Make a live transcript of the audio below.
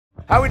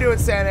How we doing,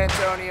 San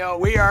Antonio?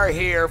 We are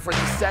here for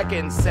the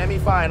second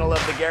semifinal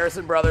of the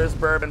Garrison Brothers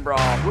Bourbon Brawl.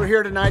 We're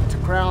here tonight to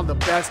crown the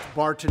best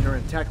bartender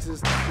in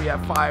Texas. We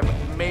have 5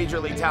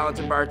 majorly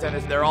talented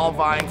bartenders. They're all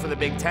vying for the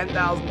big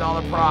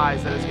 $10,000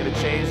 prize that is going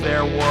to change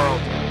their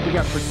world. We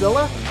got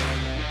Priscilla,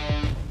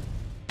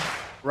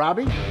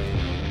 Robbie,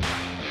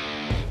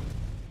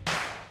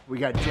 we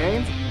got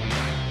James,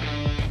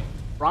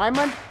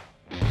 Ryman,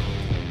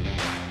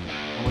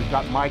 and we've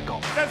got Michael.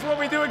 That's what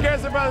we do at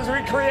Garrison Brothers.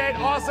 We create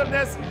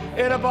awesomeness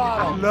in a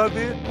bottle. I love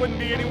it. Wouldn't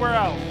be anywhere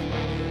else.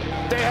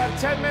 They have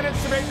 10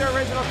 minutes to make their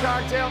original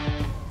cocktail.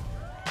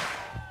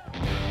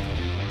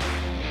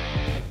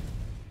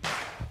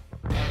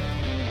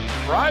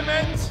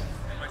 Ryman's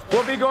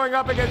will be going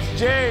up against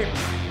James.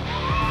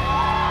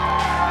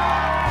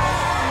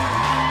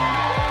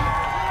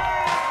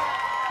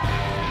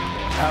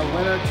 Our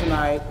winner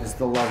tonight is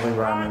the lovely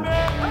Ryman.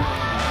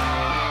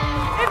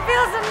 It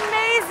feels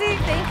amazing.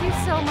 Thank you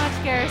so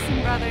much,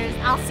 Garrison Brothers.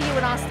 I'll see you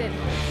in Austin.